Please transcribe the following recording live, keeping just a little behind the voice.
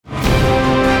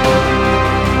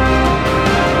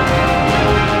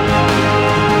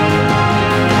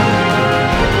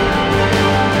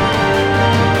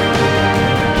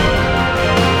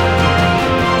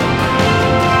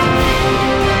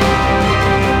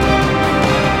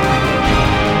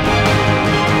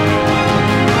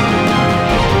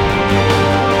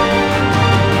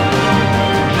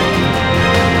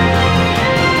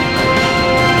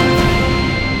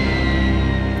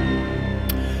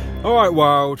Alright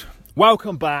world,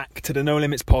 welcome back to the No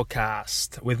Limits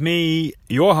podcast with me,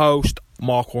 your host,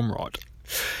 Mark Ormrod.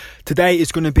 Today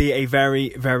is going to be a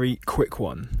very, very quick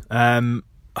one.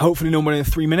 Hopefully no more than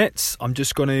 3 minutes. I'm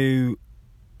just going to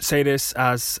say this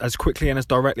as quickly and as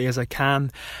directly as I can.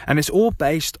 And it's all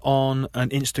based on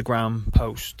an Instagram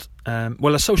post.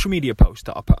 A social media post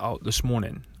that I put out this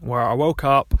morning, where I woke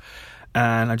up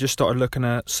and I just started looking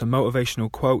at some motivational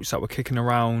quotes that were kicking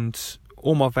around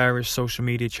all my various social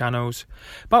media channels.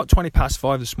 About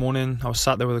 5:20 this morning, I was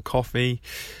sat there with a coffee,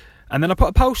 and then I put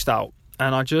a post out,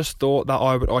 and I just thought that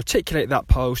I would articulate that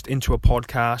post into a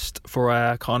podcast for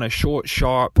a kind of short,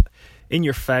 sharp, in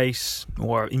your face,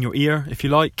 or in your ear, if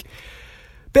you like,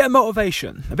 bit of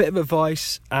motivation, a bit of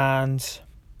advice, and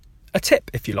a tip,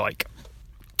 if you like.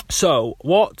 So,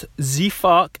 what the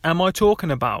fuck am I talking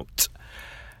about?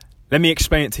 Let me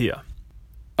explain it to you.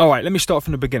 Alright, let me start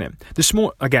from the beginning. This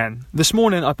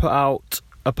morning I put out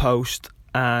a post,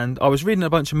 and I was reading a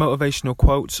bunch of motivational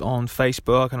quotes on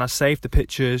Facebook, and I saved the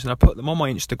pictures and I put them on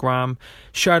my Instagram,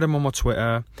 shared them on my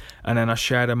Twitter, and then I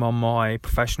shared them on my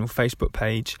professional Facebook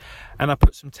page, and I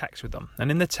put some text with them.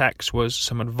 And in the text was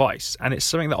some advice, and it's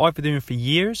something that I've been doing for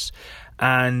years,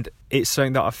 and it's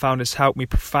something that I found has helped me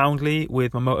profoundly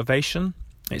with my motivation.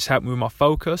 It's helped me with my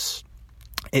focus.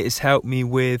 It has helped me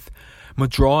with my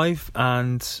drive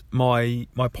and my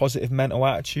positive mental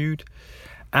attitude,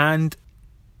 and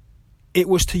it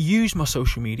was to use my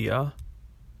social media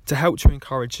to help to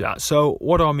encourage that. So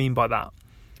what do I mean by that?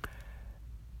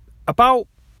 About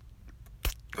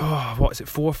 4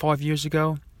 or 5 years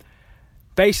ago,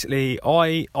 basically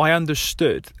I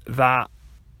understood that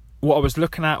what I was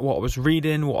looking at, what I was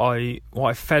reading, what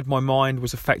I fed my mind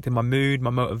was affecting my mood, my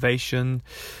motivation,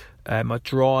 my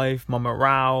drive, my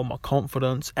morale, my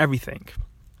confidence, everything.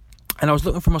 And I was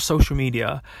looking for my social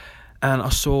media, and I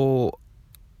saw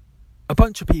a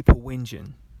bunch of people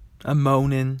whinging and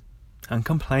moaning and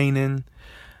complaining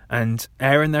and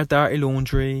airing their dirty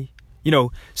laundry. You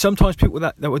know, sometimes people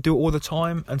that would do it all the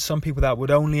time, and some people that would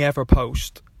only ever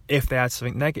post if they had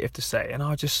something negative to say. And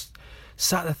I just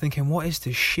sat there thinking, what is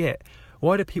this shit?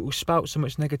 Why do people spout so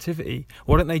much negativity?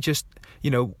 Why don't they just,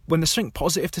 when there's something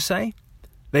positive to say,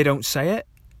 they don't say it,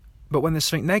 but when there's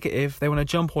something negative, they want to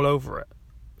jump all over it,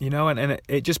 and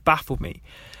it just baffled me.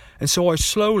 And so I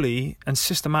slowly and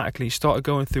systematically started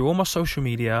going through all my social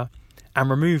media and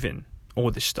removing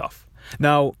all this stuff.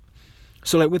 Now,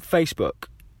 so like with Facebook,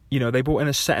 they brought in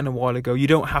a setting a while ago. You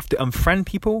don't have to unfriend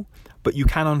people, but you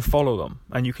can unfollow them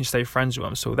and you can stay friends with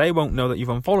them. So they won't know that you've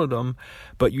unfollowed them,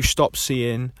 but you stop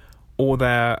seeing all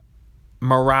their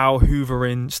morale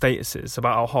hoovering statuses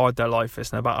about how hard their life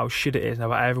is and about how shit it is and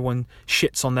about everyone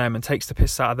shits on them and takes the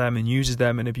piss out of them and uses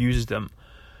them and abuses them,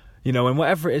 and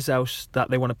whatever it is else that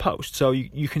they want to post. So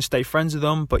you can stay friends with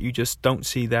them, but you just don't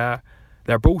see their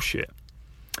bullshit.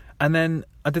 And then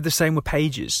I did the same with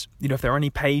pages. If there are any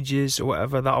pages or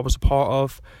whatever that I was a part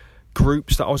of,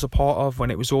 groups that I was a part of, when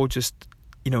it was all just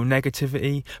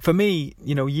negativity. For me,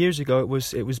 years ago it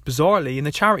was bizarrely in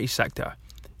the charity sector.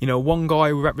 One guy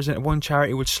who represented one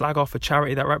charity would slag off a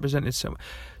charity that represented some,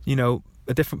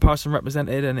 a different person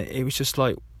represented, and it was just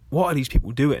like, what are these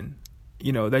people doing?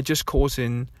 They're just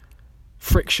causing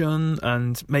friction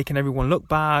and making everyone look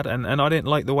bad, and I didn't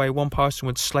like the way one person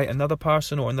would slate another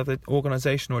person or another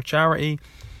organisation or charity,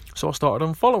 so I started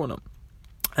unfollowing them.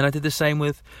 And I did the same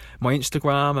with my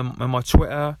Instagram and my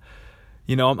Twitter.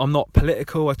 I'm not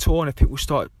political at all, and if people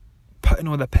start putting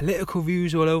all their political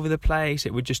views all over the place,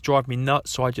 it would just drive me nuts.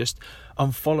 So I just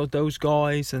unfollowed those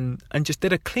guys and just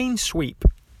did a clean sweep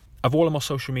of all of my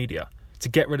social media to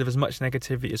get rid of as much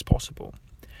negativity as possible.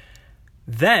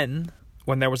 Then,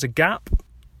 when there was a gap,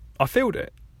 I filled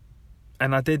it,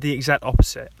 and I did the exact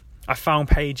opposite. I found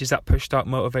pages that pushed out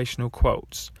motivational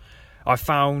quotes. I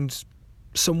found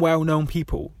some well-known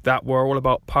people that were all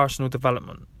about personal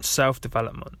development,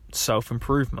 self-development,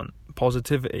 self-improvement,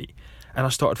 positivity. And I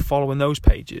started following those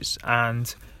pages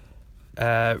and,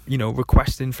 friend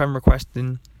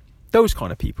requesting those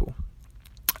kind of people.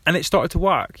 And it started to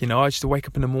work. I used to wake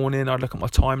up in the morning, I'd look at my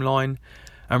timeline,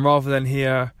 and rather than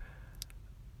hear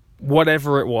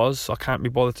whatever it was, I can't be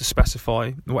bothered to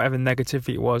specify, whatever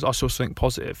negativity it was, I saw something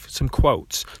positive, some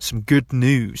quotes, some good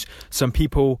news, some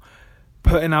people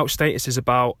putting out statuses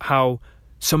about how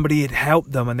somebody had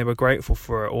helped them and they were grateful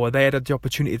for it, or they had the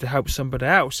opportunity to help somebody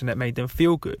else and it made them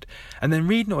feel good. And then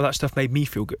reading all that stuff made me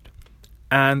feel good.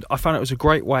 And I found it was a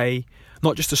great way,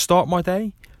 not just to start my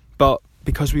day, but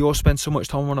because we all spend so much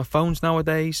time on our phones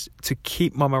nowadays, to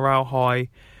keep my morale high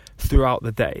throughout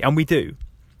the day. And we do.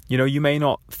 You may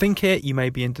not think it, you may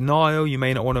be in denial, you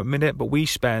may not want to admit it, but we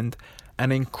spend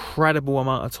an incredible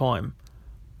amount of time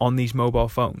on these mobile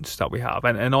phones that we have.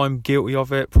 And I'm guilty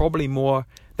of it, probably more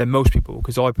than most people,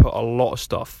 because I put a lot of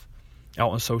stuff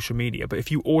out on social media. But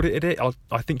if you audited it,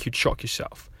 I think you'd shock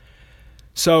yourself.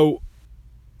 So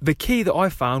the key that I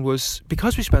found was,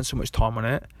 because we spend so much time on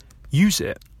it, use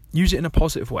it in a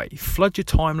positive way. Flood your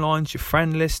timelines, your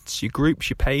friend lists, your groups,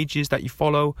 your pages that you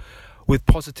follow with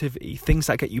positivity, things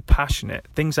that get you passionate,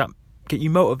 things that get you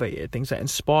motivated, things that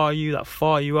inspire you, that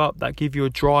fire you up, that give you a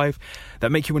drive,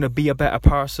 that make you want to be a better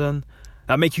person,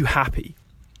 that make you happy.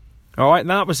 All right, and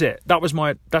that was it.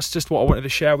 That's just what I wanted to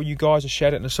share with you guys. I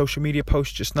shared it in a social media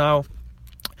post just now.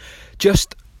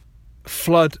 Just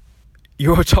flood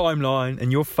your timeline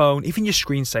and your phone, even your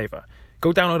screensaver.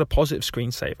 Go download a positive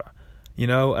screensaver,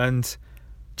 and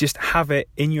just have it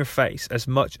in your face as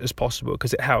much as possible,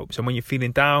 because it helps. And when you're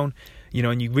feeling down,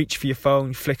 and you reach for your phone,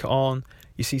 you flick it on,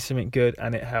 you see something good,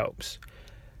 and it helps.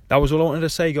 That was all I wanted to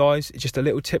say, guys. It's just a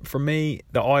little tip from me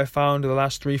that I found in the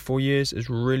last 3-4 years has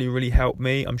really, really helped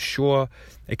me. I'm sure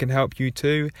it can help you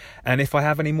too. And if I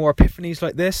have any more epiphanies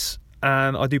like this,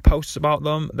 and I do posts about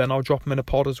them, then I'll drop them in a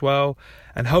pod as well.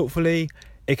 And hopefully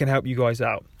it can help you guys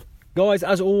out. Guys,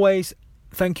 as always,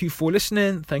 thank you for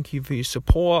listening. Thank you for your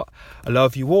support. I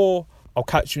love you all. I'll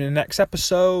catch you in the next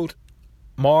episode.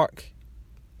 Mark,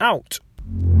 out.